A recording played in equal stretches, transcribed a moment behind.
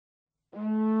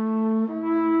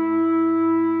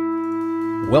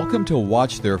Welcome to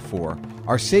Watch Therefore.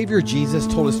 Our Savior Jesus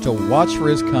told us to watch for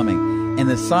His coming, and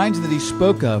the signs that He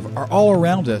spoke of are all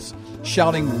around us,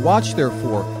 shouting, "Watch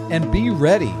therefore, and be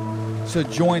ready." So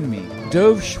join me,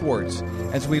 Dove Schwartz,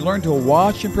 as we learn to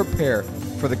watch and prepare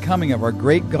for the coming of our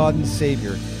great God and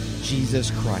Savior, Jesus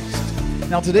Christ.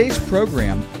 Now today's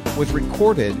program was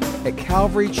recorded at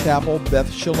Calvary Chapel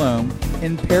Beth Shalom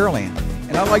in Pearland,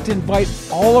 and I'd like to invite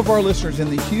all of our listeners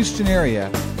in the Houston area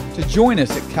to join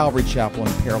us at Calvary Chapel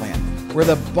in Pearland, where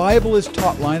the Bible is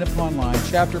taught line upon line,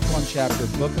 chapter upon chapter,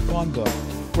 book upon book,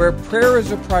 where prayer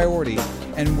is a priority,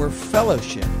 and where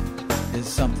fellowship is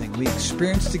something we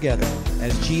experience together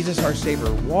as Jesus, our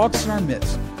Savior, walks in our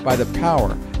midst by the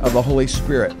power of the Holy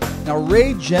Spirit. Now,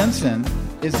 Ray Jensen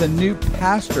is the new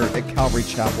pastor at Calvary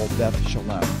Chapel Beth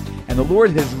Shalom, and the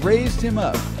Lord has raised him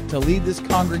up to lead this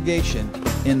congregation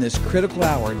in this critical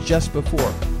hour just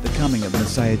before the coming of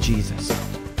Messiah Jesus.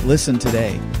 Listen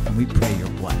today, and we pray you're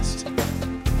blessed.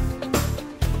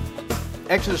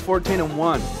 Exodus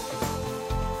 14:1.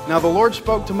 Now the Lord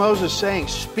spoke to Moses, saying,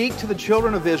 "Speak to the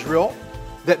children of Israel,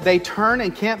 that they turn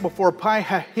and camp before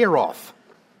Pi-hahiroth."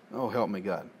 Oh, help me,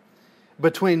 God.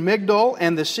 "Between Migdol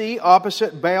and the sea,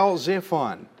 opposite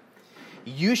Baal-zephon.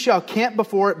 You shall camp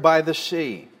before it by the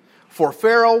sea. For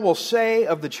Pharaoh will say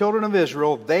of the children of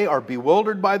Israel, they are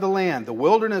bewildered by the land. The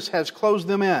wilderness has closed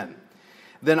them in.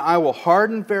 Then I will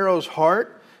harden Pharaoh's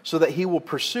heart so that he will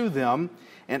pursue them,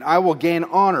 and I will gain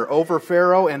honor over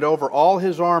Pharaoh and over all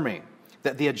his army,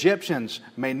 that the Egyptians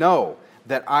may know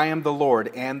that I am the Lord."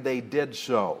 And they did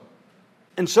so.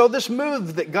 And so this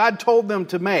move that God told them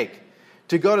to make,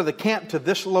 to go to the camp to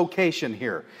this location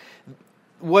here,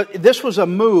 this was a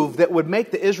move that would make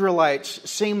the Israelites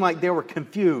seem like they were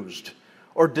confused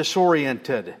or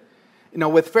disoriented. You know,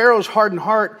 with Pharaoh's hardened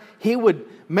heart, he would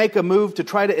make a move to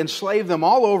try to enslave them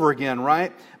all over again,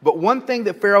 right? But one thing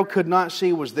that Pharaoh could not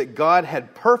see was that God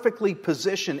had perfectly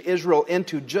positioned Israel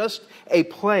into just a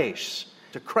place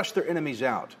to crush their enemies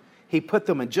out. He put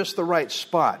them in just the right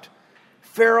spot.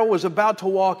 Pharaoh was about to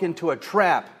walk into a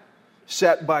trap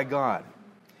set by God.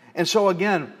 And so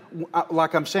again,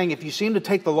 like I'm saying, if you seem to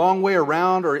take the long way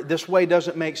around or this way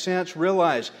doesn't make sense,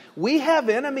 realize we have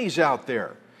enemies out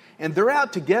there, and they're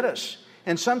out to get us.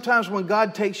 And sometimes when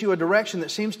God takes you a direction that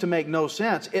seems to make no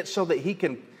sense, it's so that He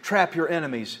can trap your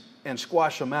enemies and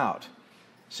squash them out.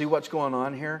 See what's going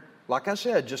on here? Like I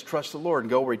said, just trust the Lord and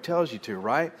go where He tells you to,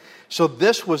 right? So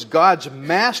this was God's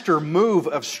master move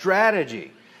of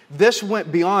strategy. This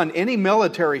went beyond any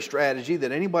military strategy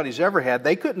that anybody's ever had.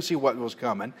 They couldn't see what was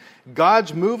coming.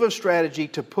 God's move of strategy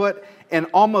to put an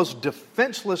almost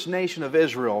defenseless nation of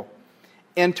Israel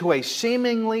into a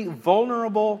seemingly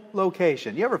vulnerable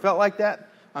location. You ever felt like that?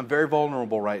 I'm very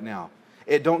vulnerable right now.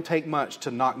 It don't take much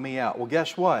to knock me out. Well,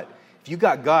 guess what? If you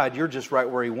got God, you're just right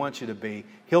where He wants you to be.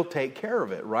 He'll take care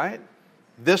of it, right?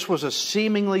 This was a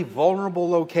seemingly vulnerable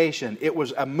location. It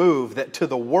was a move that to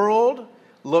the world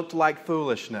looked like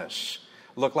foolishness.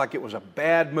 Looked like it was a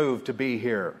bad move to be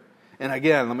here. And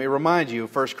again, let me remind you,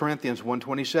 1 Corinthians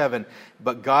 1:27,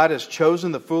 "But God has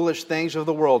chosen the foolish things of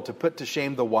the world to put to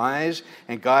shame the wise,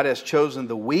 and God has chosen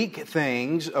the weak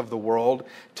things of the world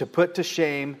to put to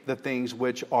shame the things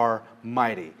which are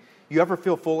mighty." You ever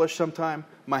feel foolish sometime?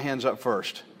 My hand's up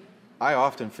first. I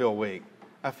often feel weak.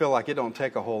 I feel like it don't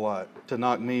take a whole lot to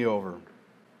knock me over.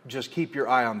 Just keep your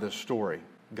eye on this story.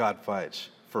 God fights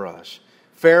for us.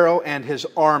 Pharaoh and his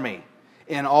army,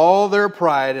 in all their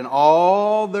pride and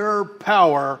all their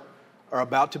power, are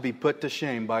about to be put to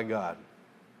shame by God.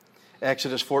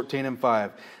 Exodus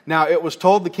 14:5. "Now it was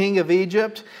told the king of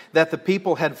Egypt that the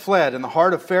people had fled, and the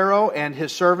heart of Pharaoh and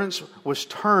his servants was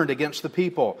turned against the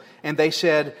people. And they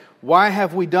said, 'Why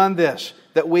have we done this,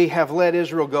 that we have let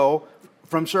Israel go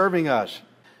from serving us?'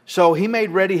 So he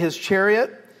made ready his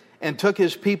chariot and took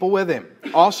his people with him.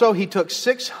 Also he took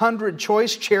 600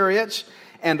 choice chariots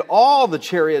and all the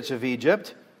chariots of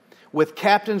Egypt, with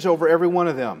captains over every one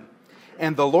of them.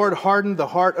 And the Lord hardened the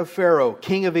heart of Pharaoh,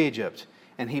 king of Egypt,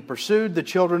 and he pursued the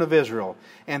children of Israel.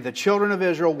 And the children of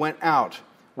Israel went out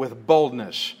with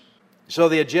boldness. So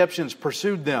the Egyptians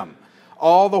pursued them,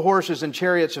 all the horses and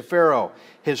chariots of Pharaoh,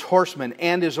 his horsemen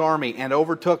and his army, and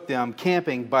overtook them,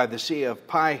 camping by the sea of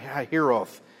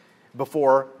Pi-hahiroth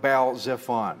before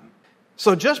Baal-zephon."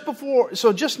 So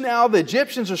just now the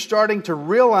Egyptians are starting to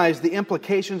realize the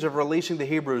implications of releasing the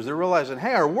Hebrews. They're realizing,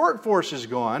 hey, our workforce is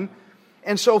gone.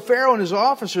 And so Pharaoh and his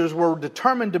officers were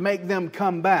determined to make them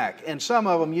come back. And some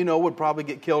of them, would probably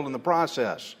get killed in the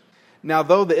process. Now,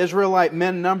 though the Israelite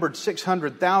men numbered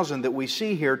 600,000 that we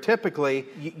see here, typically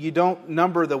you don't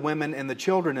number the women and the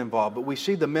children involved. But we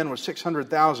see the men were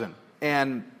 600,000.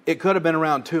 And it could have been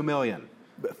around 2 million.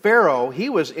 Pharaoh, he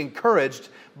was encouraged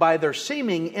by their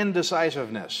seeming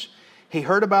indecisiveness. He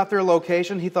heard about their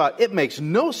location. He thought, it makes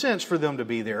no sense for them to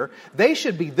be there. They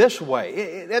should be this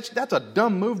way. That's a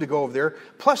dumb move to go over there.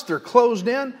 Plus, they're closed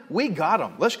in. We got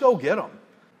them. Let's go get them.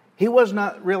 He was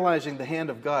not realizing the hand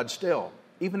of God still,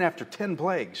 even after 10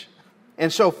 plagues.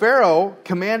 And so Pharaoh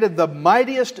commanded the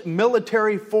mightiest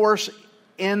military force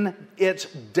in its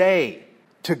day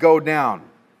to go down.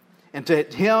 And to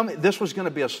him, this was going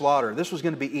to be a slaughter. This was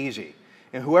going to be easy.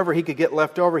 And whoever he could get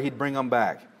left over, he'd bring them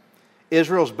back.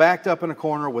 Israel's backed up in a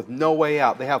corner with no way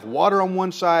out. They have water on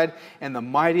one side and the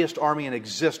mightiest army in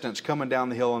existence coming down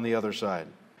the hill on the other side.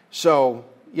 So,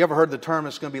 you ever heard the term,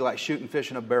 it's going to be like shooting fish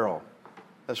in a barrel?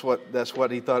 That's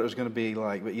what he thought it was going to be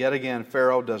like. But yet again,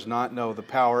 Pharaoh does not know the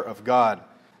power of God,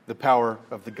 the power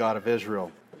of the God of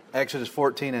Israel. Exodus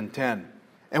 14:10.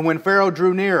 And when Pharaoh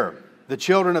drew near, the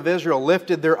children of Israel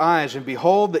lifted their eyes, and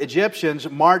behold, the Egyptians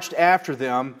marched after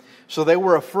them. So they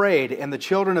were afraid, and the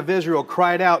children of Israel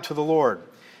cried out to the Lord.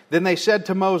 Then they said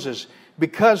to Moses,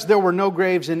 because there were no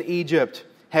graves in Egypt,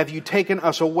 have you taken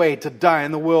us away to die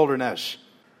in the wilderness?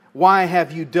 Why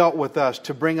have you dealt with us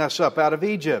to bring us up out of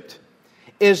Egypt?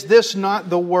 Is this not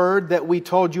the word that we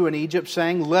told you in Egypt,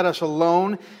 saying, let us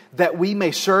alone, that we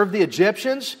may serve the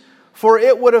Egyptians? For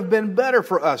it would have been better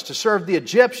for us to serve the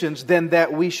Egyptians than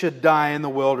that we should die in the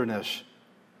wilderness.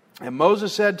 And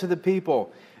Moses said to the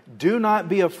people, do not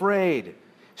be afraid.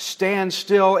 Stand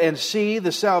still and see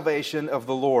the salvation of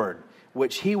the Lord,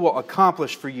 which He will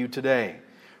accomplish for you today.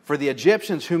 For the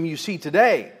Egyptians whom you see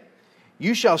today,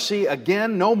 you shall see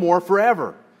again no more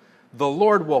forever. The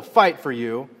Lord will fight for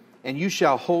you, and you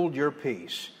shall hold your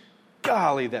peace.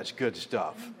 Golly, that's good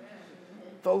stuff.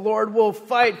 The Lord will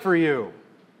fight for you.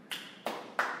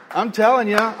 I'm telling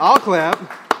you, I'll clap.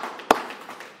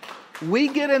 We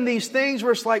get in these things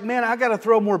where it's like, man, I got to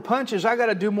throw more punches. I got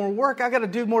to do more work. I got to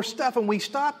do more stuff. And we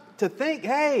stop to think,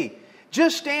 hey,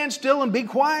 just stand still and be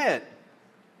quiet.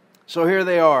 So here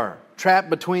they are, trapped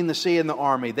between the sea and the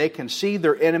army. They can see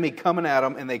their enemy coming at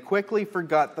them, and they quickly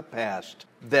forgot the past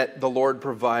that the Lord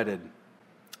provided.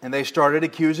 And they started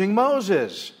accusing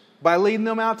Moses by leading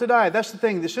them out to die. That's the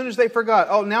thing. As soon as they forgot,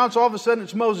 oh, now it's all of a sudden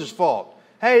it's Moses' fault.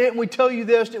 Hey, didn't we tell you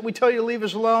this? Didn't we tell you to leave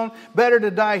us alone? Better to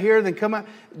die here than come out.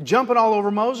 Jumping all over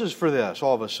Moses for this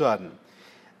all of a sudden.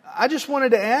 I just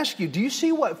wanted to ask you, do you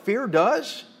see what fear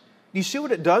does? Do you see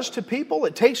what it does to people?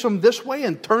 It takes them this way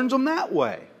and turns them that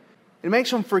way. It makes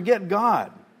them forget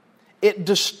God. It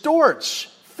distorts,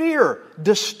 fear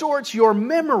distorts your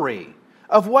memory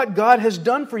of what God has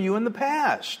done for you in the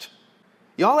past.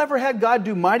 Y'all ever had God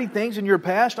do mighty things in your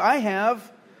past? I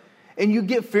have. And you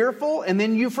get fearful, and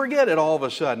then you forget it all of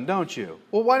a sudden, don't you?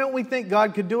 Well, why don't we think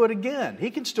God could do it again? He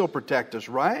can still protect us,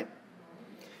 right?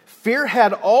 Fear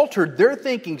had altered their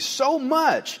thinking so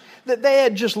much that they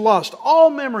had just lost all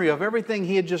memory of everything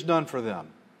He had just done for them.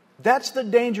 That's the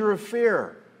danger of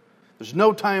fear. There's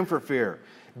no time for fear.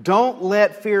 Don't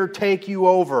let fear take you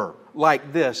over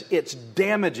like this. It's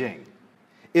damaging.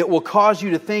 It will cause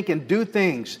you to think and do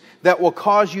things that will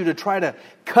cause you to try to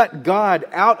cut God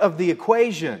out of the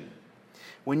equation.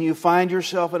 When you find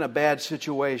yourself in a bad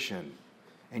situation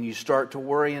and you start to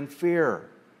worry and fear,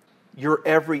 your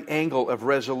every angle of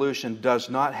resolution does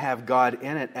not have God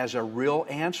in it as a real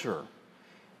answer.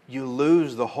 You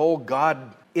lose the whole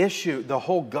God issue, the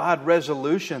whole God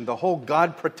resolution, the whole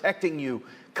God protecting you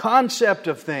concept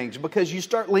of things, because you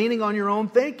start leaning on your own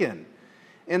thinking.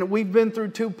 And we've been through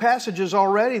 2 passages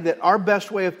already that our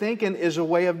best way of thinking is a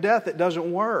way of death. It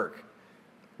doesn't work.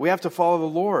 We have to follow the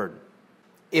Lord.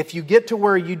 If you get to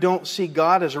where you don't see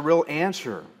God as a real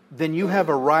answer, then you have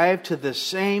arrived to the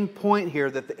same point here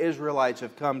that the Israelites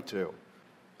have come to.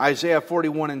 Isaiah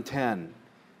 41:10.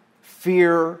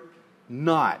 Fear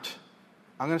not.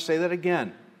 I'm going to say that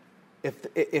again.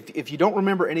 If you don't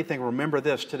remember anything, remember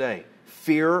this today.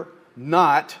 Fear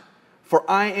not, for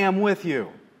I am with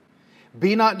you.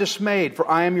 Be not dismayed, for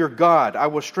I am your God. I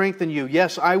will strengthen you.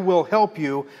 Yes, I will help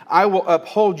you. I will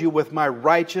uphold you with my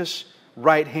righteous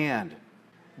right hand.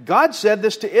 God said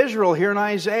this to Israel here in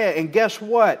Isaiah, and guess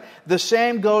what? The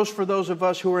same goes for those of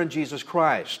us who are in Jesus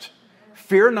Christ.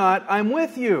 Fear not, I'm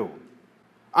with you.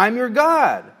 I'm your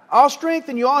God. I'll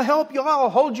strengthen you. I'll help you. I'll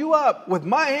hold you up with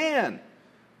my hand.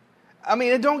 I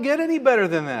mean, it don't get any better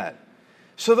than that.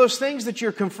 So those things that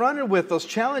you're confronted with, those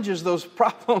challenges, those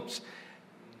problems,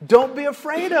 don't be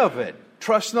afraid of it.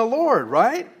 Trust in the Lord,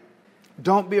 right?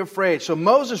 Don't be afraid. So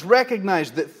Moses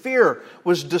recognized that fear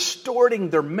was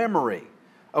distorting their memory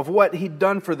of what He'd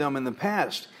done for them in the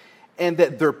past, and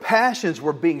that their passions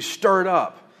were being stirred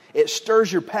up. It stirs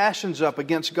your passions up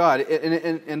against God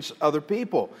and other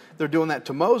people. They're doing that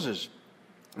to Moses.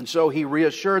 And so he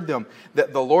reassured them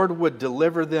that the Lord would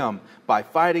deliver them by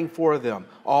fighting for them.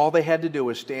 All they had to do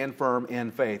was stand firm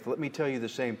in faith. Let me tell you the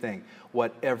same thing.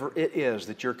 Whatever it is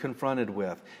that you're confronted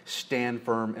with, stand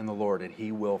firm in the Lord and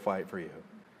He will fight for you.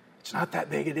 It's not that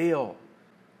big a deal.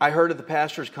 I heard at the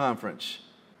pastor's conference,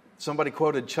 somebody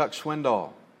quoted Chuck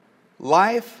Swindoll.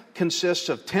 Life consists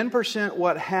of 10%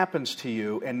 what happens to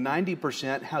you and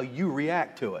 90% how you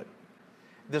react to it.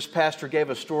 This pastor gave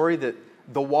a story that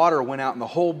the water went out in the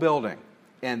whole building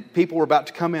and people were about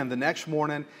to come in the next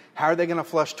morning. How are they going to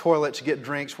flush toilets, get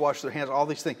drinks, wash their hands, all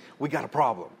these things? We got a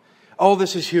problem. Oh,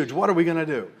 this is huge. What are we going to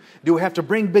do? Do we have to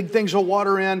bring big things of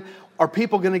water in? Are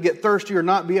people going to get thirsty or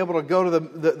not be able to go to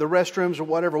the restrooms or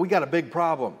whatever? We got a big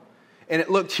problem. And it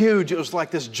looked huge. It was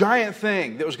like this giant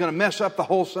thing that was going to mess up the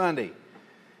whole Sunday.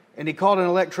 And he called an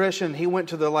electrician. He went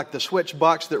to the switch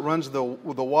box that runs the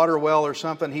water well or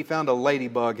something. He found a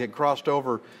ladybug had crossed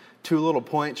over 2 little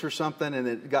points or something, and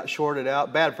it got shorted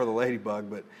out. Bad for the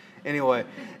ladybug, but anyway,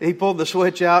 he pulled the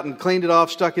switch out and cleaned it off,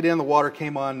 stuck it in. The water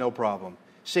came on, no problem.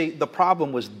 See, the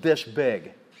problem was this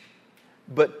big,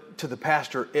 but to the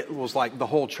pastor, it was like the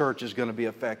whole church is going to be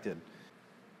affected.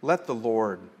 Let the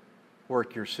Lord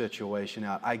work your situation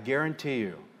out. I guarantee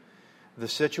you, the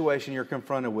situation you're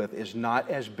confronted with is not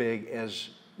as big as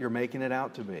you're making it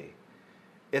out to be.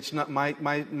 It's not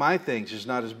my things is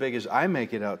not as big as I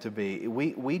make it out to be.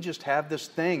 We just have this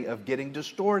thing of getting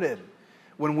distorted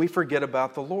when we forget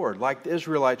about the Lord, like the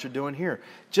Israelites are doing here.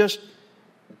 Just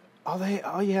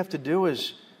all you have to do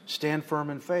is stand firm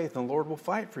in faith, and the Lord will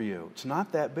fight for you. It's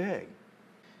not that big.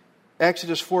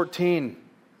 Exodus 14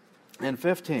 and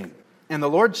 15. And the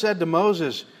Lord said to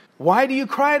Moses, "Why do you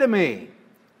cry to me?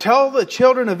 Tell the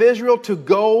children of Israel to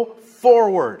go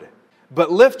forward. But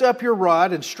lift up your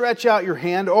rod and stretch out your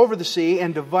hand over the sea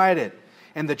and divide it.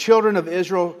 And the children of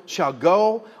Israel shall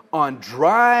go on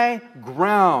dry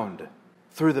ground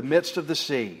through the midst of the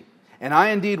sea. And I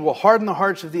indeed will harden the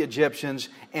hearts of the Egyptians,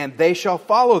 and they shall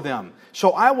follow them.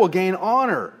 So I will gain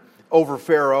honor over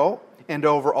Pharaoh and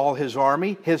over all his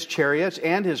army, his chariots,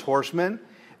 and his horsemen.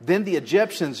 Then the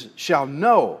Egyptians shall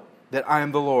know that I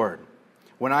am the Lord,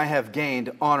 when I have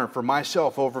gained honor for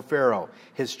myself over Pharaoh,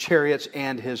 his chariots,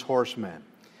 and his horsemen."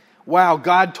 Wow,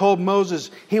 God told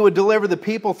Moses He would deliver the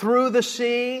people through the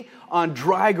sea on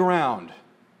dry ground.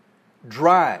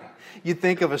 Dry. You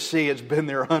think of a sea, it's been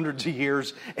there hundreds of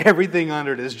years. Everything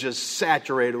under it is just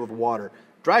saturated with water.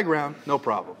 Dry ground, no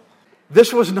problem.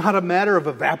 This was not a matter of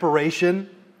evaporation.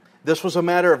 This was a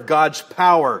matter of God's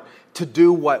power to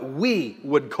do what we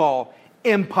would call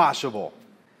impossible.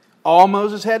 All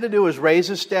Moses had to do was raise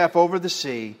his staff over the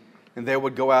sea, and they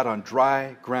would go out on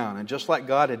dry ground. And just like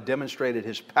God had demonstrated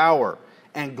His power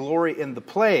and glory in the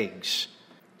plagues,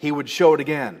 He would show it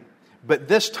again. But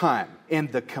this time, in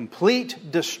the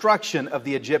complete destruction of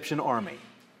the Egyptian army.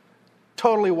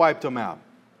 Totally wiped them out.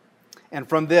 And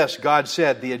from this, God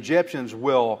said, the Egyptians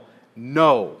will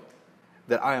know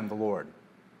that I am the Lord.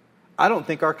 I don't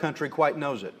think our country quite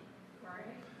knows it.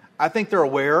 I think they're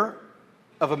aware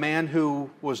of a man who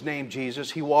was named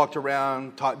Jesus. He walked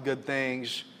around, taught good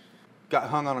things, got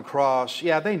hung on a cross.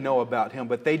 Yeah, they know about Him,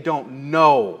 but they don't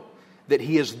know that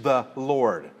He is the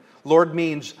Lord. Lord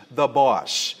means the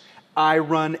boss. I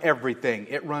run everything.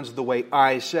 It runs the way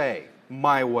I say,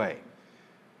 my way.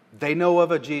 They know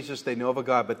of a Jesus, they know of a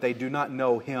God, but they do not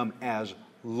know Him as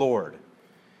Lord.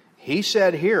 He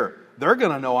said here, they're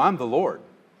going to know I'm the Lord.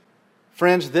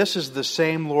 Friends, this is the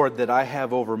same Lord that I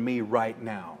have over me right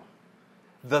now.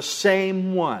 The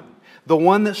same one. The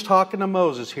one that's talking to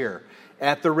Moses here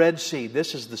at the Red Sea.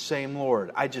 This is the same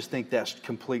Lord. I just think that's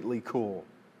completely cool.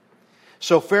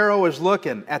 So Pharaoh is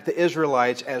looking at the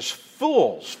Israelites as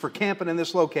fools for camping in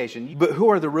this location. But who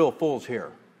are the real fools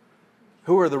here?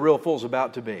 Who are the real fools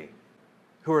about to be?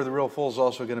 Who are the real fools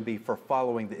also going to be for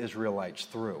following the Israelites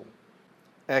through?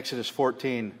 Exodus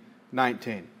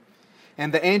 14:19.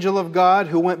 And the angel of God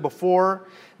who went before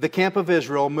the camp of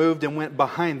Israel moved and went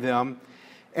behind them.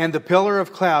 And the pillar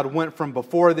of cloud went from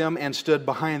before them and stood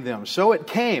behind them. So it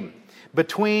came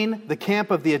between the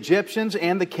camp of the Egyptians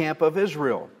and the camp of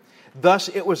Israel. Thus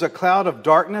it was a cloud of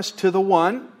darkness to the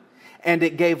one, and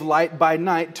it gave light by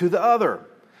night to the other,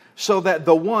 so that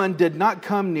the one did not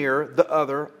come near the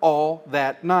other all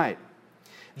that night.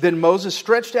 Then Moses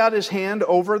stretched out his hand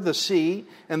over the sea,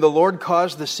 and the Lord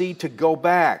caused the sea to go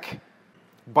back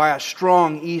by a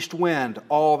strong east wind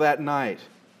all that night,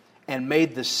 and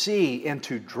made the sea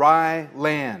into dry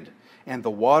land, and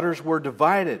the waters were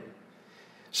divided.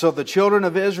 So the children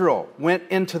of Israel went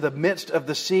into the midst of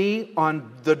the sea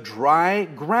on the dry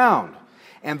ground,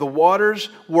 and the waters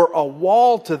were a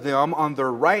wall to them on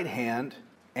their right hand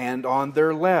and on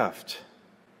their left.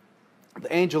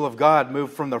 the angel of God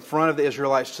moved from the front of the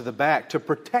Israelites to the back to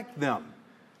protect them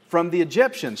from the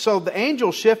Egyptians. So the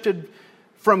angel shifted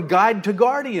from guide to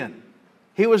guardian.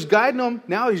 He was guiding them,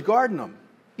 now he's guarding them.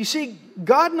 You see,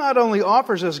 God not only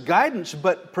offers us guidance,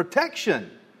 but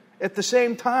protection at the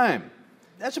same time.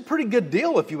 That's a pretty good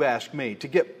deal, if you ask me, to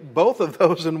get both of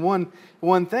those in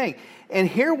one thing. And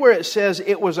here where it says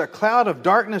it was a cloud of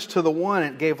darkness to the one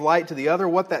and it gave light to the other,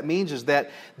 what that means is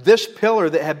that this pillar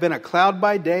that had been a cloud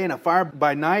by day and a fire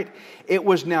by night, it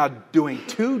was now doing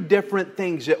two different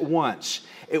things at once.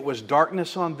 It was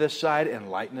darkness on this side and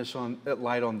light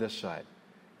on this side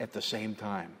at the same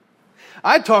time.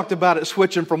 I talked about it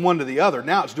switching from one to the other.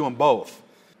 Now it's doing both.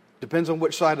 Depends on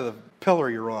which side of the pillar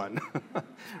you're on,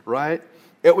 right?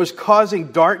 It was causing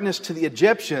darkness to the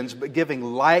Egyptians, but giving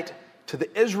light to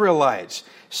the Israelites.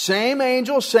 Same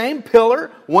angel, same pillar.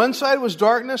 One side was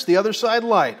darkness, the other side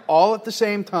light. All at the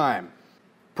same time.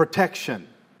 Protection.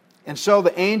 And so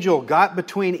the angel got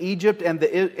between Egypt and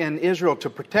Israel to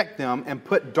protect them and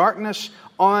put darkness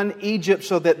on Egypt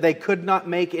so that they could not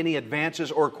make any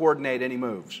advances or coordinate any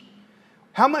moves.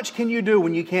 How much can you do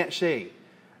when you can't see?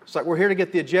 It's like, we're here to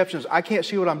get the Egyptians. I can't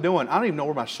see what I'm doing. I don't even know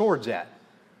where my sword's at.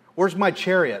 Where's my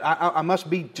chariot? I must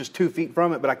be just 2 feet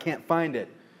from it, but I can't find it.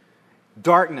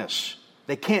 Darkness.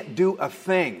 They can't do a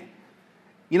thing.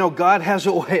 You know, God has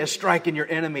a way of striking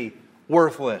your enemy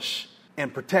worthless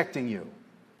and protecting you.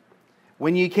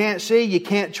 When you can't see, you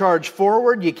can't charge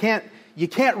forward. You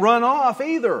can't run off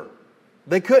either.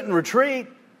 They couldn't retreat.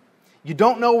 You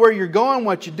don't know where you're going,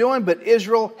 what you're doing, but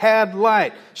Israel had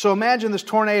light. So imagine this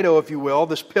tornado, if you will,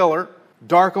 this pillar,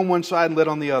 dark on one side and lit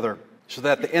on the other, so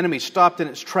that the enemy stopped in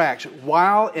its tracks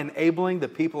while enabling the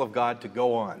people of God to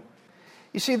go on.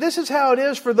 You see, this is how it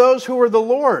is for those who are the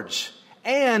Lord's,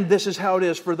 and this is how it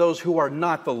is for those who are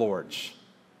not the Lord's.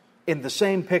 In the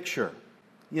same picture.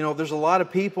 You know, there's a lot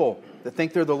of people that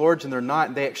think they're the Lord's and they're not,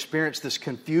 and they experience this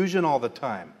confusion all the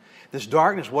time. This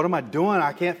darkness, what am I doing?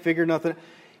 I can't figure nothing.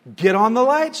 Get on the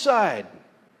light side.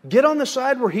 Get on the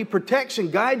side where He protects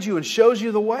and guides you and shows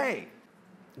you the way.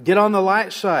 Get on the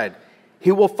light side.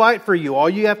 He will fight for you. All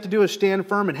you have to do is stand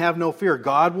firm and have no fear.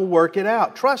 God will work it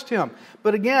out. Trust Him.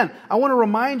 But again, I want to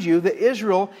remind you that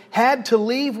Israel had to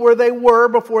leave where they were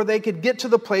before they could get to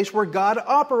the place where God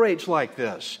operates like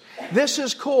this. This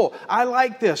is cool. I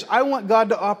like this. I want God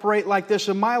to operate like this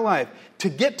in my life. To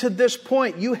get to this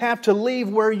point, you have to leave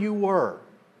where you were.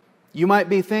 You might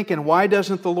be thinking, why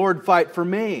doesn't the Lord fight for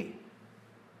me?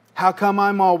 How come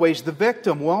I'm always the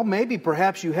victim? Well, maybe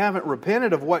perhaps you haven't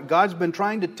repented of what God's been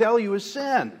trying to tell you is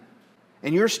sin.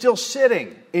 And you're still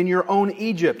sitting in your own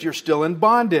Egypt. You're still in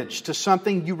bondage to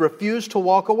something you refuse to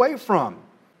walk away from.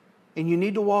 And you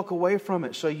need to walk away from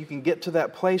it so you can get to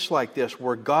that place like this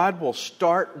where God will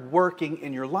start working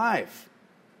in your life.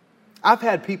 I've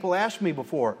had people ask me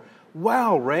before,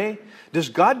 wow, Ray, does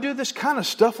God do this kind of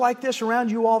stuff like this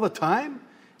around you all the time?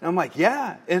 And I'm like,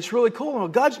 yeah, it's really cool. Well,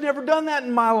 God's never done that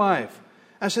in my life.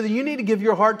 I said, you need to give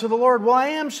your heart to the Lord. Well, I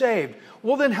am saved.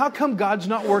 Well, then how come God's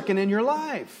not working in your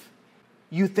life?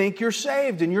 You think you're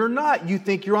saved and you're not. You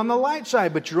think you're on the light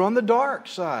side, but you're on the dark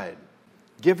side.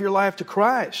 Give your life to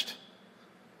Christ.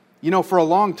 You know, for a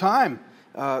long time,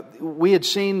 we had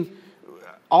seen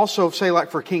also, say like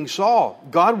for King Saul,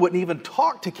 God wouldn't even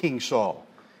talk to King Saul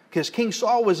because King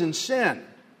Saul was in sin.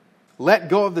 Let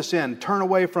go of the sin, turn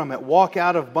away from it, walk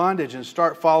out of bondage and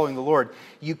start following the Lord.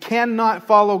 You cannot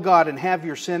follow God and have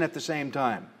your sin at the same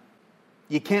time.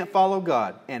 You can't follow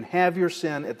God and have your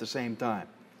sin at the same time.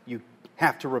 You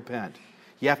have to repent.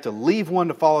 You have to leave one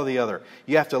to follow the other.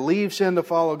 You have to leave sin to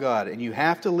follow God. And you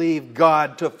have to leave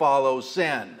God to follow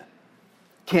sin.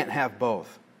 Can't have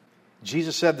both.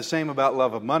 Jesus said the same about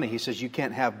love of money. He says you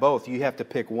can't have both. You have to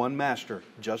pick one master,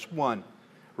 just one.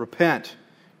 Repent.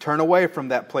 Turn away from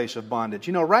that place of bondage.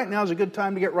 You know, right now is a good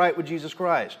time to get right with Jesus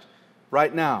Christ.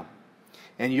 Right now.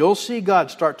 And you'll see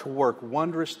God start to work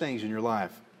wondrous things in your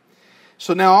life.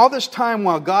 So now all this time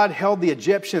while God held the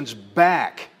Egyptians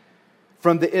back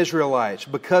from the Israelites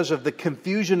because of the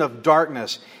confusion of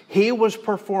darkness, He was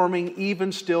performing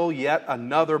even still yet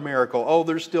another miracle. Oh,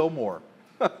 there's still more.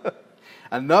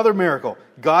 Another miracle.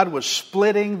 God was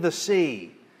splitting the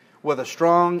sea with a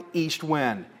strong east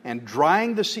wind and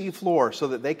drying the sea floor so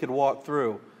that they could walk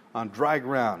through on dry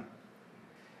ground.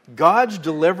 God's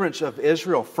deliverance of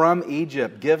Israel from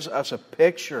Egypt gives us a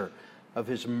picture of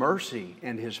His mercy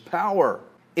and His power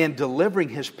in delivering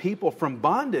His people from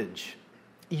bondage.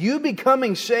 You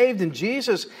becoming saved in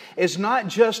Jesus is not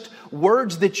just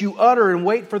words that you utter and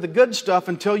wait for the good stuff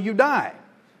until you die.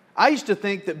 I used to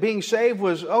think that being saved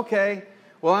was, okay,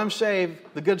 well, I'm saved,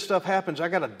 the good stuff happens, I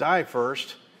got to die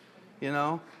first. You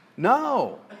know?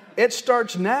 No. It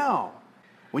starts now.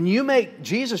 When you make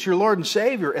Jesus your Lord and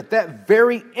Savior, at that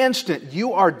very instant,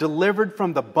 you are delivered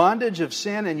from the bondage of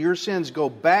sin, and your sins go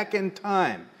back in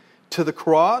time to the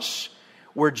cross,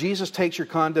 where Jesus takes your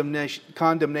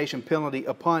condemnation penalty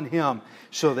upon Him,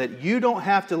 so that you don't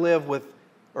have to live with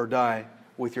or die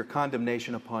with your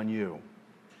condemnation upon you.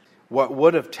 What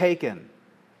would have taken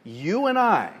you and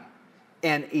I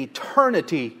an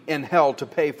eternity in hell to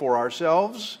pay for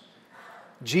ourselves,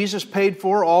 Jesus paid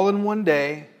for all in one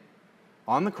day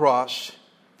on the cross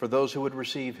for those who would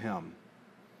receive Him.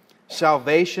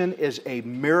 Salvation is a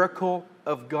miracle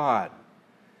of God.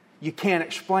 You can't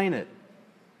explain it.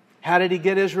 How did He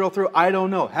get Israel through? I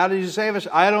don't know. How did He save us?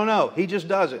 I don't know. He just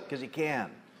does it because He can.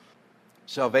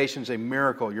 Salvation is a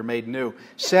miracle. You're made new.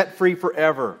 Set free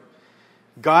forever.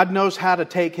 God knows how to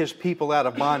take His people out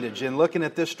of bondage. And looking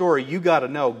at this story, you got to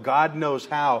know God knows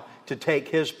how to take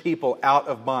His people out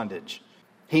of bondage.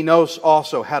 He knows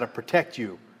also how to protect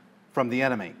you from the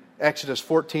enemy. Exodus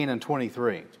 14 and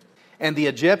 23. And the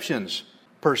Egyptians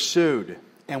pursued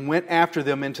and went after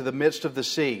them into the midst of the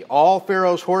sea, all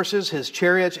Pharaoh's horses, his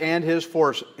chariots, and his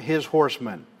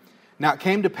horsemen. Now it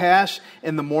came to pass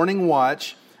in the morning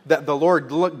watch that the Lord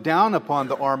looked down upon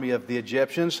the army of the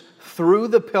Egyptians through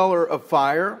the pillar of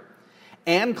fire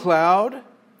and cloud,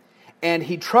 and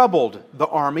He troubled the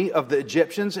army of the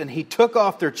Egyptians, and He took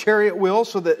off their chariot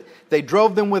wheels so that they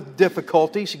drove them with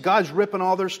difficulty. See, God's ripping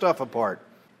all their stuff apart.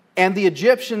 And the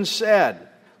Egyptians said,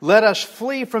 "Let us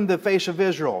flee from the face of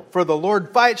Israel, for the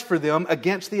Lord fights for them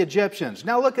against the Egyptians."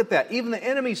 Now look at that. Even the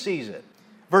enemy sees it.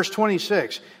 Verse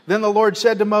 26, Then the Lord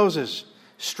said to Moses,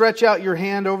 "Stretch out your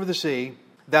hand over the sea,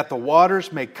 that the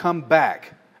waters may come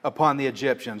back upon the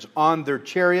Egyptians, on their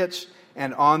chariots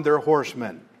and on their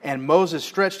horsemen." And Moses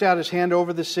stretched out his hand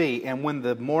over the sea, and when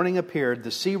the morning appeared, the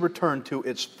sea returned to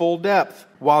its full depth,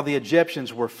 while the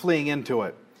Egyptians were fleeing into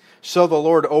it. So the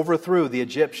Lord overthrew the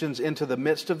Egyptians into the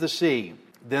midst of the sea.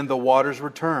 Then the waters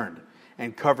returned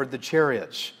and covered the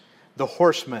chariots, the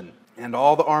horsemen, and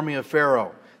all the army of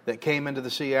Pharaoh that came into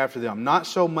the sea after them. Not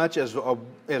so much as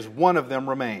one of them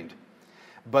remained.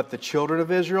 But the children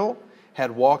of Israel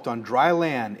had walked on dry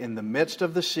land in the midst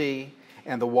of the sea,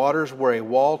 and the waters were a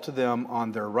wall to them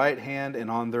on their right hand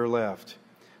and on their left.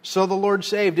 So the Lord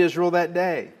saved Israel that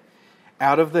day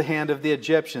out of the hand of the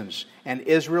Egyptians, and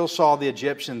Israel saw the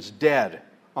Egyptians dead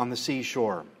on the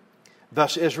seashore.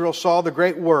 Thus Israel saw the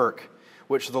great work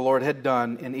which the Lord had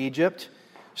done in Egypt.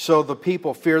 So the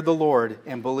people feared the Lord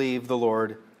and believed the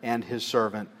Lord and His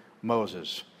servant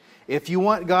Moses. If you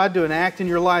want God to enact in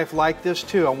your life like this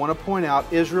too, I want to point out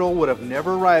Israel would have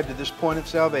never arrived at this point of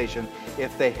salvation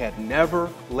if they had never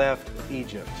left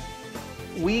Egypt.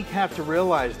 We have to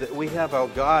realize that we have a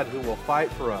God who will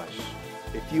fight for us.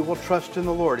 If you will trust in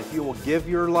the Lord, if you will give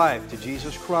your life to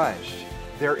Jesus Christ,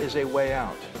 there is a way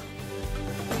out.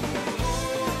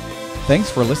 Thanks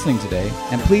for listening today,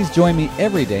 and please join me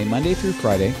every day, Monday through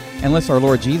Friday, unless our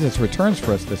Lord Jesus returns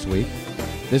for us this week.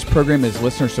 This program is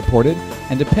listener-supported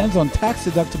and depends on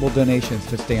tax-deductible donations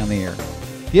to stay on the air.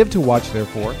 Give to Watch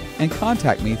Therefore and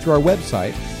contact me through our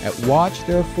website at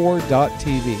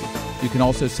watchtherefore.tv. You can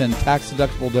also send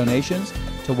tax-deductible donations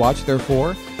to Watch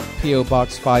Therefore, P.O.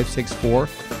 Box 564,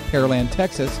 Pearland,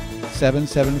 Texas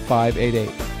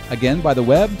 77588. Again, by the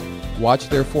web,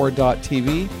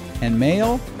 watchtherefore.tv, and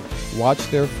mail, Watch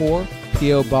Therefore,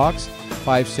 P.O. Box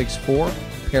 564,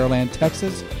 Pearland,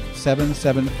 Texas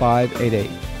 77588.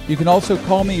 You can also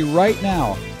call me right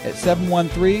now at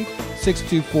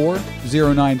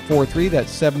 713-624-0943.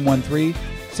 That's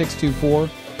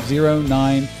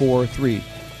 713-624-0943.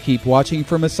 Keep watching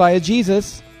for Messiah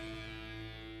Jesus.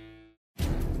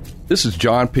 This is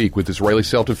John Peake with Israeli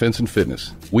Self-Defense and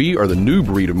Fitness. We are the new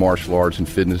breed of martial arts and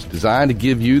fitness designed to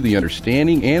give you the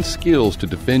understanding and skills to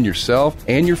defend yourself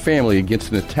and your family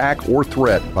against an attack or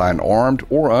threat by an armed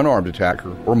or unarmed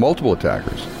attacker or multiple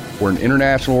attackers. We're an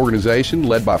international organization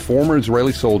led by former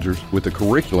Israeli soldiers with a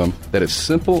curriculum that is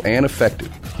simple and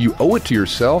effective. You owe it to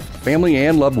yourself, family,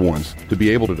 and loved ones to be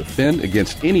able to defend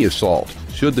against any assault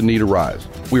should the need arise.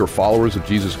 We are followers of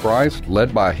Jesus Christ,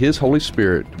 led by His Holy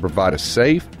Spirit to provide a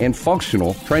safe and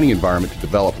functional training environment to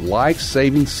develop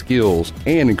life-saving skills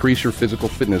and increase your physical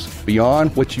fitness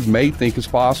beyond what you may think is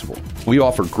possible. We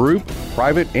offer group,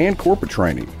 private, and corporate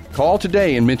training. Call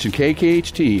today and mention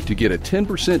KKHT to get a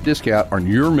 10% discount on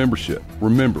your membership.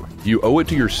 Remember, you owe it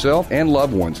to yourself and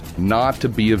loved ones not to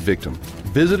be a victim.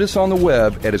 Visit us on the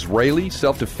web at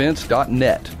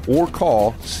IsraeliSelfDefense.net or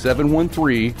call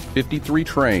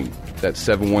 713-53-TRAIN. That's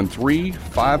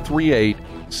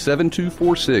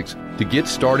 713-538-7246 to get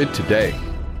started today.